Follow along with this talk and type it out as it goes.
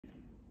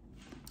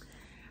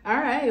All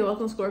right,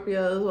 welcome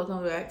Scorpios.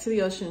 Welcome back to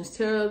the Ocean's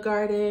Tarot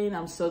Garden.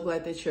 I'm so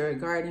glad that you're a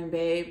garden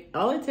babe.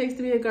 All it takes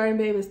to be a garden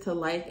babe is to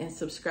like and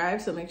subscribe.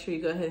 So make sure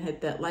you go ahead and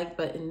hit that like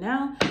button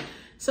now.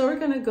 So we're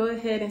going to go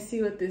ahead and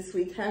see what this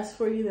week has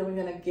for you. Then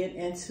we're going to get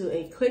into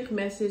a quick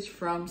message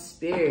from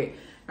Spirit.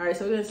 All right,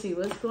 so we're going to see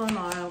what's going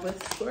on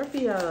with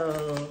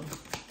Scorpio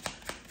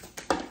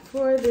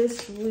for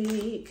this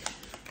week.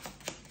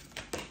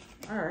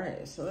 All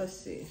right, so let's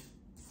see.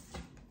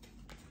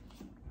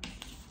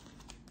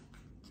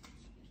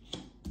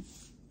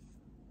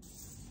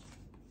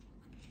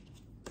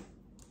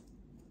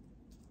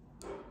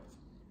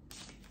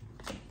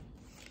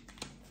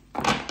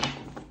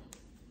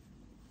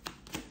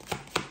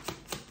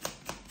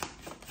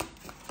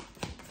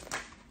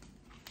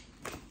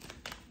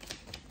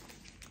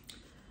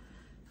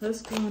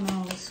 What's going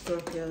on with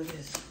Scorpio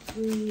this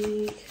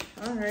week?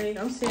 All right,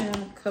 I'm seeing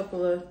a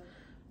couple of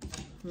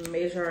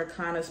major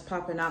arcanas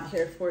popping out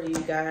here for you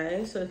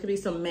guys. So it could be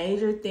some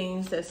major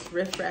things that's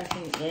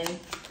riff-raffing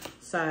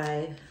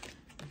inside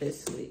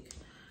this week.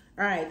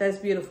 All right, that's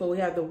beautiful. We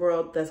have the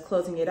World that's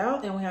closing it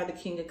out, and we have the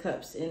King of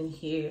Cups in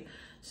here.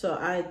 So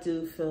I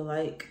do feel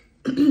like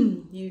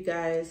you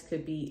guys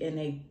could be in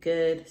a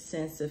good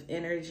sense of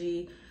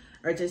energy,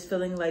 or just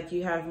feeling like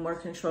you have more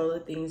control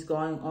of things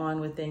going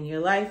on within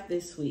your life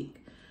this week.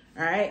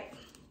 All right.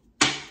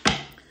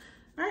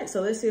 All right,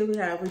 so let's see what we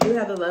have. We do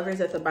have the Lovers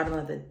at the bottom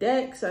of the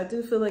deck. So I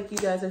do feel like you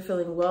guys are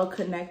feeling well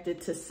connected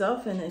to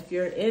self. And if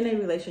you're in a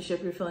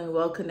relationship, you're feeling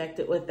well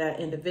connected with that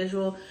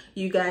individual.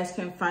 You guys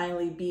can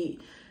finally be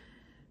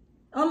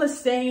on the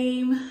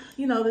same,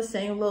 the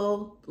same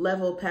little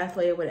level,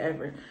 pathway, or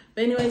whatever.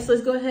 But anyways,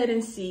 let's go ahead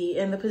and see.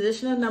 In the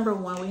position of number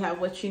one, we have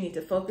what you need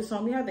to focus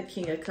on. We have the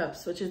King of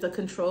Cups, which is the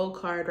control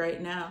card right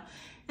now.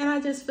 And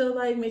I just feel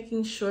like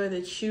making sure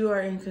that you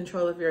are in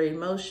control of your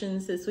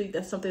emotions this week.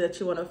 That's something that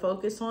you want to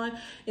focus on,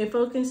 and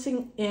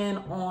focusing in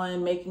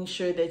on making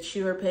sure that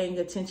you are paying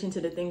attention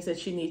to the things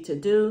that you need to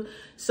do.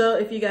 So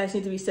if you guys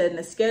need to be setting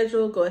a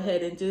schedule, go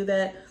ahead and do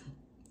that.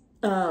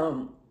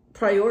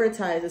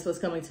 Prioritize is what's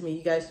coming to me.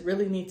 You guys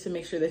really need to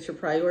make sure that you're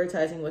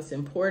prioritizing what's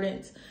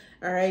important.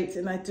 All right.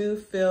 And I do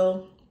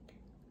feel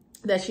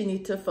that you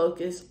need to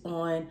focus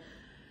on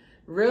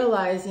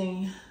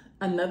realizing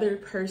another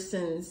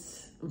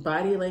person's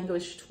body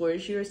language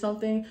towards you or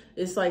something.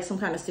 It's like some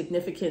kind of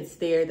significance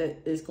there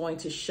that is going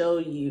to show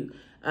you.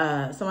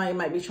 Somebody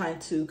might be trying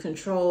to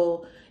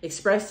control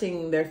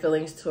expressing their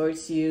feelings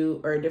towards you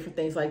or different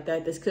things like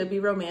that. This could be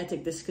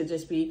romantic. This could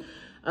just be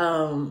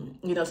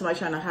somebody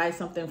trying to hide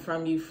something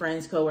from you,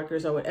 friends,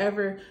 coworkers, or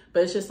whatever.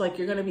 But it's just like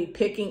you're going to be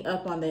picking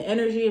up on the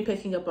energy and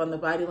picking up on the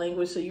body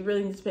language. So you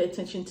really need to pay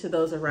attention to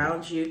those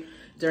around you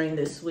during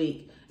this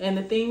week. And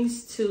the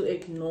things to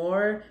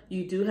ignore,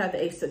 you do have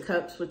the Ace of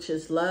Cups, which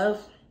is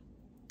love.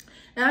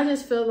 And I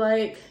just feel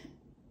like,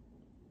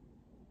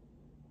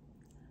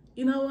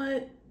 you know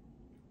what?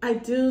 I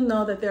do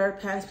know that there are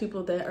past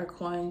people that are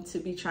going to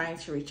be trying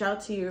to reach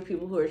out to you, or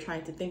people who are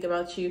trying to think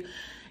about you.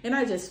 And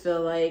I just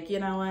feel like, you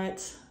know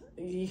what?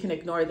 You can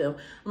ignore them.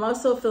 I'm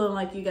also feeling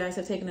like you guys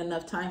have taken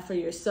enough time for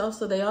yourself.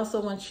 So they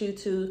also want you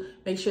to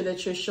make sure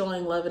that you're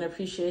showing love and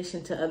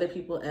appreciation to other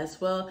people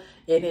as well,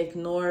 and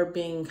ignore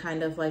being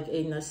kind of like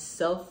in a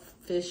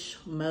selfish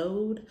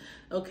mode.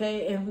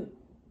 Okay. And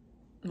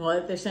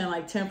well, they're saying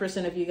like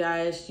 10% of you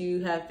guys,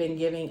 you have been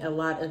giving a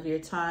lot of your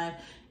time,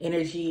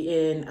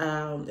 energy,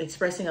 and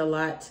expressing a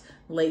lot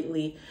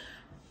lately.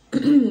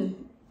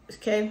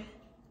 Okay.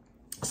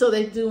 So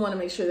they do want to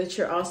make sure that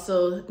you're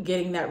also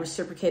getting that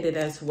reciprocated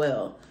as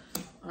well.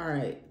 All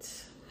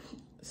right.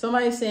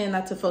 Somebody's saying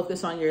not to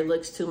focus on your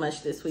looks too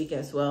much this week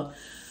as well.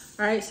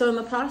 All right. So in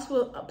the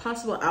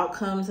possible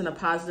outcomes in a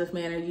positive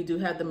manner, you do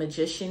have the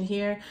Magician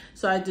here.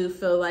 So I do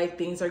feel like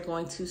things are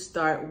going to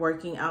start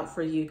working out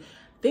for you.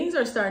 Things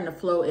are starting to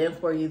flow in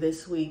for you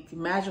this week.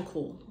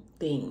 Magical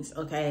things.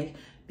 Okay.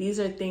 These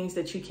are things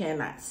that you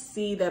cannot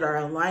see that are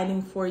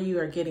aligning for you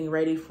or getting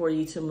ready for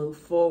you to move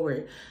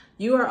forward.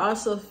 You are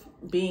also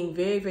being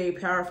very, very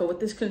powerful with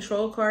this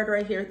control card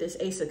right here. This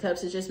Ace of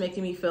Cups is just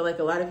making me feel like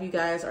a lot of you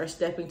guys are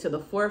stepping to the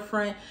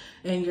forefront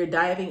and you're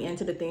diving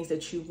into the things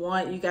that you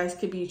want. You guys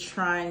could be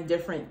trying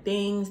different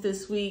things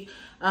this week,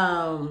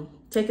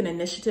 taking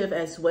initiative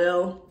as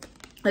well.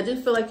 I do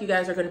feel like you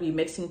guys are going to be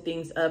mixing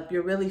things up.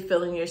 You're really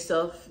feeling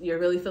yourself. You're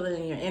really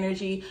feeling your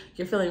energy.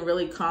 You're feeling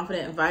really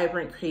confident and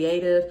vibrant,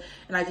 creative.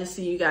 And I just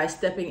see you guys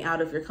stepping out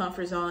of your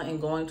comfort zone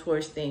and going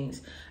towards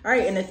things. All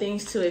right. And the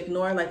things to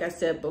ignore, like I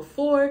said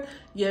before,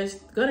 there's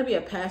going to be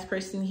a past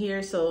person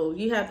here. So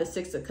you have the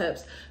Six of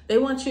Cups. They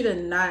want you to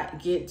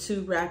not get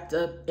too wrapped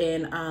up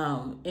in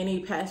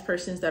any past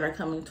persons that are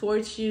coming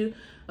towards you.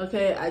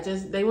 Okay.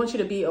 They want you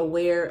to be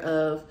aware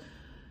of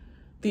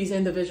these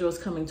individuals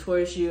coming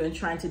towards you and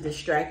trying to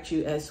distract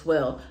you as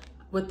well.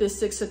 With this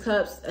Six of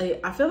Cups,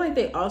 I feel like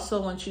they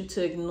also want you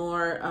to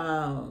ignore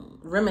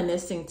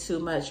reminiscing too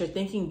much or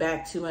thinking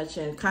back too much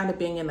and kind of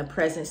being in the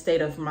present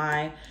state of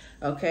mind.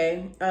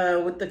 Okay.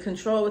 With the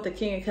control, with the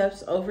King of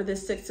Cups over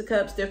this Six of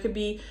Cups, there could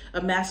be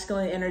a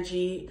masculine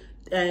energy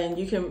and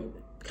you can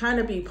kind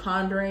of be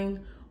pondering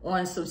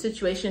on some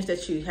situations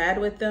that you had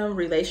with them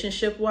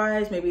relationship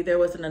wise. Maybe there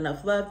wasn't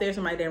enough love there.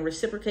 Somebody didn't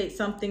reciprocate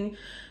something.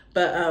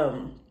 But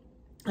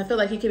I feel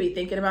like you could be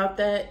thinking about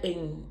that.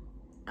 And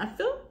I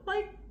feel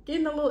like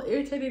getting a little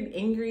irritated and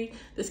angry.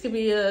 This could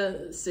be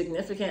a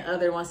significant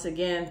other once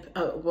again.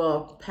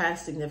 Well,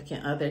 past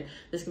significant other.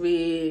 This could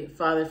be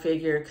father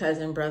figure,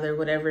 cousin, brother,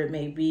 whatever it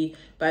may be.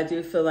 But I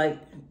do feel like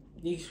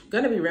you're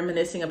going to be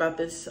reminiscing about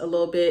this a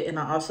little bit. And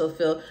I also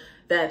feel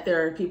that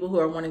there are people who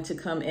are wanting to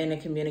come in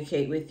and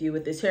communicate with you.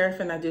 With this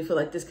Hierophant, I do feel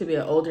like this could be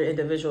an older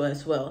individual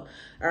as well.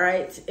 All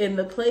right. In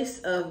the place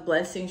of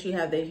blessings, you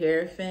have the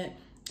Hierophant.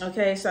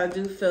 Okay, so I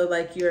do feel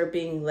like you're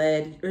being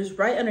led. It's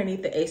right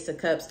underneath the Ace of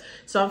Cups.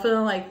 So I'm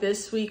feeling like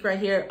this week right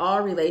here,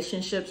 all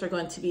relationships are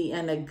going to be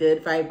in a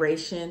good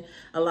vibration.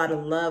 A lot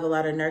of love, a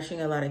lot of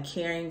nurturing, a lot of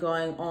caring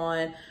going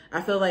on.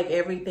 I feel like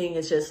everything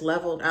is just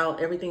leveled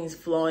out. Everything is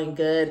flowing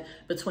good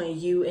between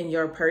you and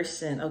your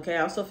person. Okay,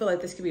 I also feel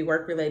like this could be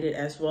work related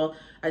as well.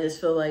 I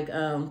just feel like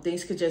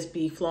things could just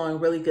be flowing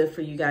really good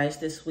for you guys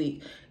this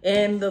week.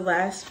 In the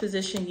last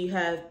position, you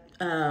have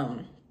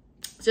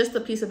just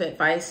a piece of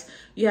advice.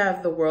 You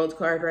have the World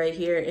card right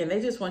here, and they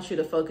just want you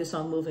to focus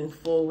on moving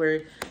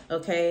forward,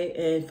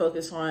 okay? And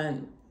focus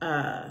on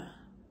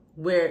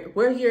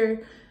where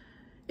you're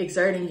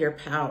exerting your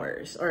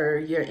powers or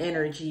your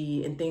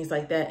energy and things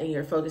like that, and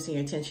you're focusing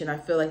your attention. I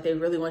feel like they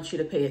really want you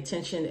to pay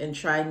attention and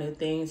try new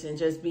things and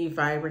just be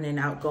vibrant and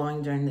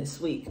outgoing during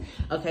this week,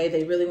 okay?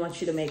 They really want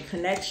you to make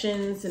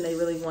connections, and they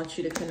really want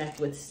you to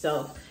connect with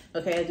self.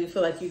 Okay, I do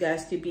feel like you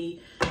guys could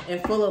be in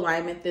full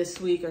alignment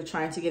this week or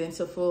trying to get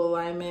into full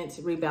alignment,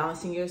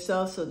 rebalancing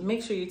yourself. So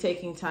make sure you're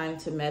taking time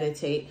to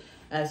meditate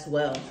as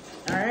well.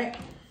 All right,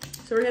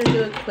 so we're going to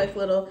do a quick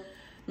little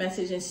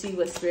message and see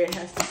what Spirit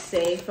has to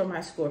say for my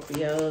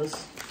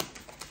Scorpios.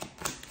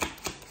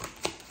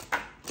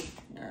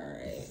 All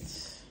right.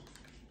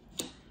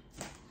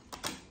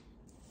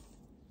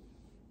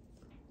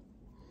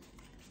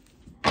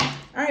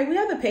 All right, we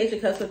have the Page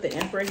of Cups with the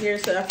Emperor here.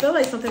 So I feel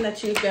like something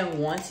that you've been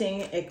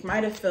wanting, it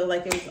might have felt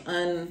like it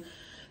was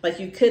like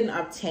you couldn't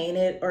obtain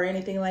it or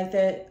anything like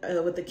that.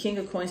 With the King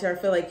of Coins here,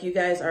 I feel like you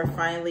guys are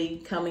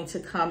finally coming to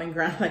common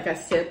ground, like I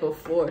said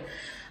before.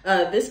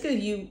 This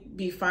could you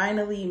be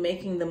finally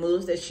making the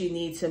moves that you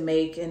need to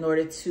make in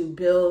order to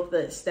build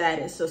the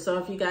status. So some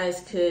of you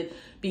guys could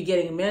be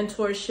getting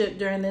mentorship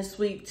during this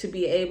week to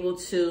be able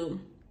to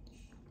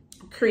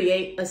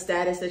create a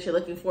status that you're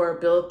looking for,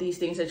 build these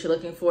things that you're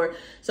looking for.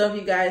 Some of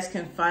you guys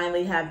can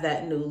finally have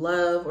that new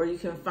love, or you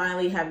can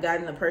finally have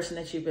gotten the person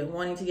that you've been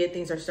wanting to get.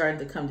 Things are starting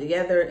to come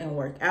together and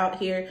work out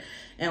here.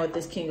 And with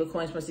this King of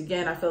Coins, once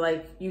again, I feel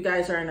like you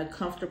guys are in a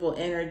comfortable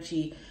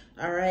energy.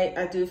 All right,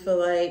 I do feel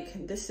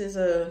like this is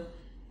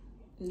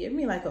give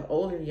me like an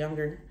older,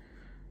 younger.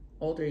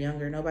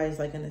 Nobody's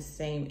like in the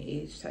same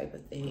age type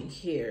of thing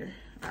here.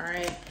 All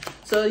right,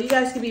 so you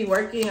guys could be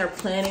working or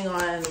planning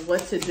on what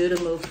to do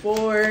to move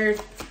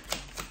forward.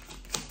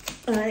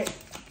 All right,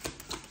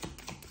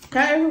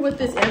 however, with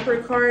this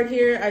Emperor card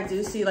here, I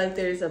do see like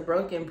there's a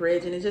broken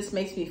bridge, and it just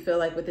makes me feel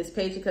like with this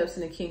Page of Cups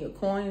and the King of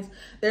Coins,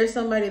 there's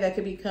somebody that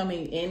could be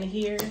coming in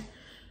here.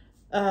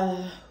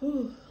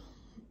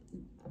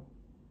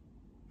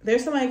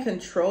 There's somebody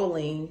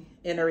controlling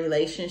in a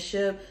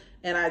relationship,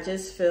 and I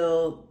just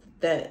feel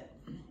that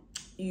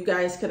you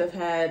guys could have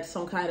had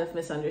some kind of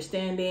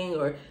misunderstanding,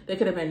 or there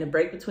could have been a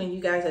break between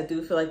you guys. I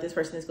do feel like this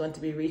person is going to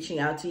be reaching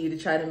out to you to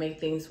try to make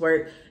things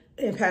work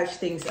and patch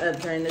things up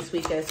during this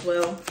week as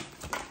well.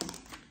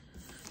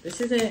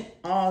 This isn't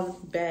all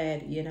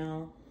bad, you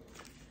know.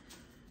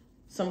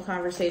 Some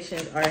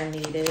conversations are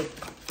needed.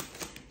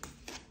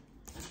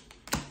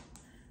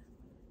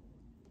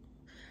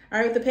 All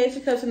right, with the Page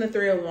of Cups and the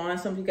Three of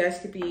Wands, some of you guys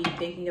could be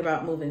thinking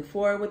about moving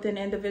forward with an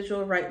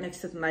individual right next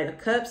to the Knight of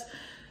Cups.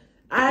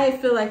 I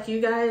feel like you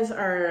guys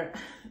are,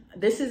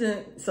 this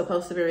isn't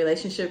supposed to be a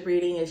relationship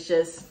reading. It's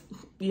just,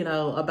 you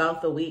know,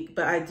 about the week.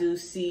 But I do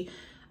see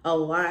a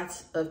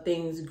lot of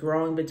things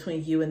growing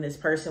between you and this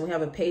person. We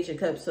have a Page of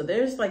Cups. So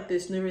there's like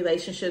this new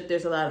relationship.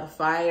 There's a lot of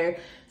fire.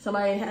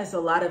 Somebody has a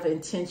lot of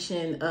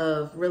intention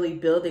of really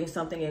building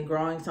something and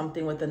growing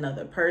something with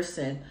another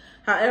person.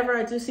 However,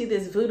 I do see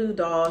this voodoo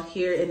doll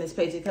here in this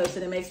Page of Cups,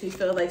 and it makes me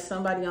feel like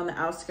somebody on the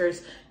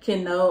outskirts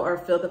can know or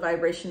feel the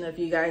vibration of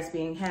you guys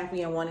being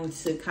happy and wanting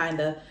to kind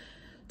of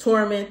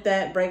torment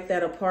that, break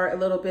that apart a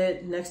little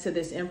bit next to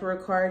this Emperor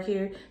card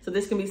here. So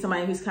this can be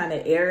somebody who's kind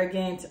of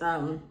arrogant.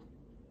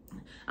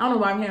 I don't know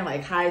why I'm hearing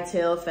like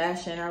hightail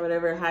fashion or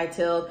whatever,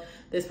 hightail.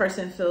 This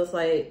person feels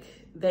like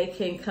they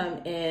can come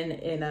in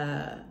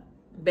and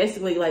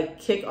basically like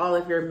kick all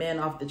of your men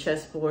off the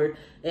chessboard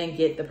and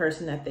get the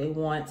person that they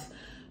want.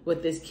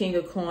 With this King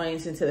of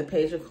Coins into the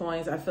Page of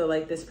Coins, I feel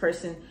like this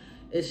person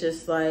is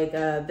just like,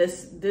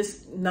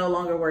 this no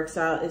longer works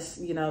out. It's,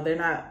 you know, they're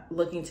not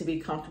looking to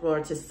be comfortable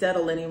or to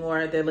settle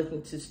anymore. They're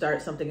looking to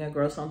start something and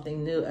grow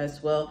something new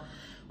as well.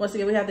 Once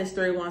again, we have this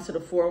Three of Wands to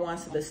the Four of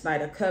Wands to this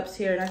Knight of Cups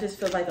here. And I just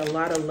feel like a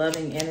lot of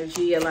loving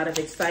energy, a lot of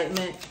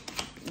excitement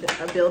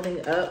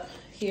building up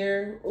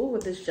here. Ooh,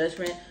 with this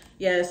Judgment.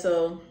 Yeah,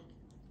 so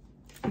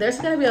there's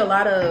going to be a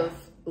lot of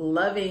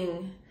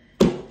loving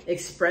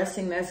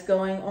expressing that's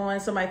going on.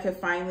 Somebody could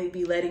finally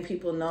be letting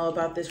people know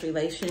about this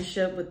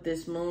relationship with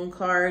this moon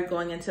card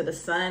going into the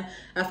sun.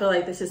 I feel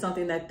like this is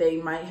something that they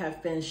might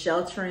have been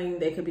sheltering.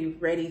 They could be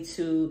ready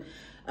to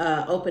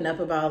open up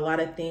about a lot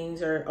of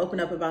things or open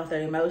up about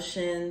their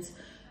emotions.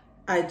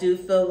 I do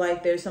feel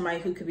like there's somebody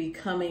who could be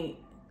coming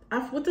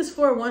with this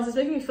Four of Wands. It's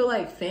making me feel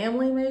like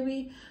family,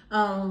 maybe.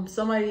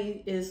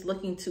 Somebody is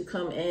looking to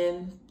come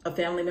in, a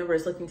family member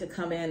is looking to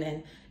come in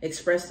and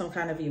express some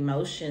kind of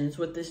emotions.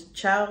 With this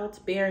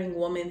childbearing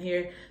woman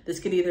here, this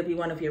could either be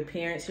one of your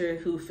parents here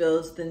who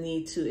feels the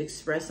need to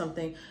express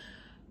something.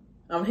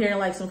 I'm hearing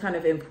like some kind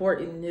of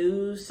important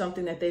news,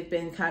 something that they've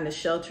been kind of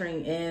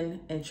sheltering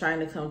in and trying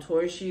to come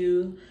towards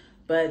you,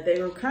 but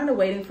they were kind of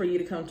waiting for you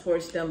to come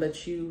towards them,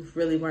 but you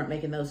really weren't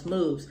making those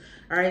moves.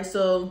 All right,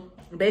 so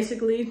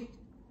basically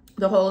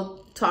the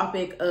whole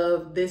topic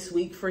of this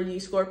week for you,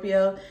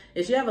 Scorpio,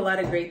 is you have a lot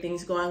of great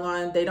things going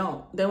on. They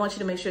want you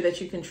to make sure that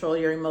you control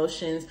your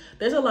emotions.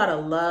 There's a lot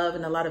of love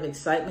and a lot of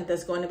excitement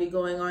that's going to be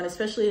going on,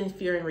 especially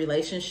if you're in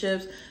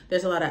relationships.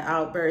 There's a lot of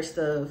outbursts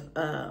of,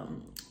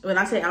 when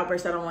I say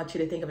outbursts, I don't want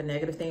you to think of a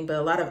negative thing, but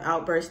a lot of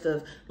outbursts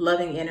of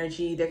loving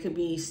energy. There could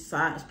be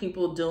signs,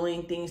 people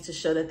doing things to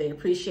show that they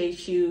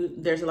appreciate you.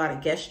 There's a lot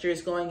of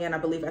gestures going in. I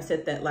believe I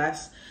said that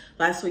last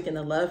week in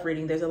the love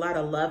reading. There's a lot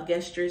of love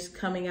gestures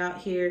coming out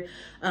here.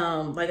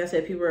 Like I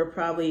said, people are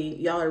probably,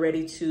 y'all are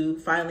ready to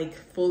finally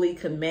fully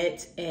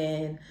commit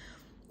and,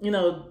 you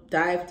know,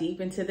 dive deep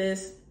into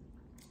this.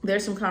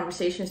 There's some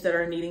conversations that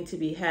are needing to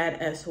be had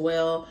as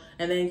well.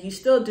 And then you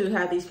still do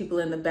have these people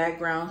in the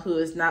background who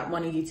is not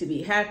wanting you to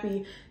be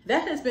happy.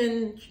 That has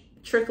been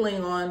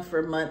trickling on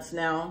for months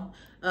now.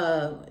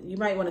 You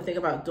might want to think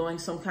about doing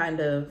some kind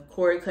of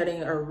cord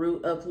cutting or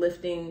root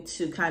uplifting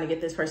to kind of get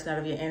this person out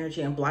of your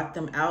energy and block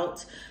them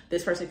out.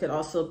 This person could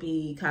also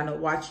be kind of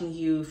watching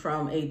you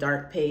from a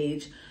dark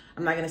page.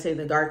 I'm not going to say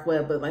the dark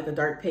web, but like a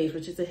dark page,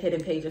 which is a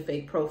hidden page, a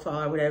fake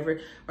profile or whatever.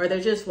 Or they're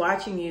just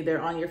watching you.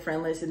 They're on your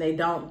friend list and they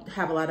don't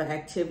have a lot of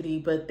activity,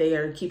 but they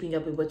are keeping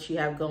up with what you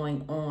have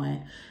going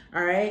on.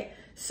 All right.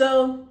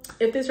 So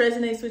if this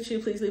resonates with you,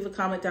 please leave a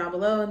comment down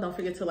below. And don't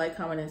forget to like,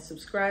 comment, and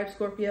subscribe,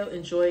 Scorpio.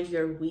 Enjoy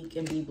your week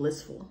and be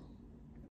blissful.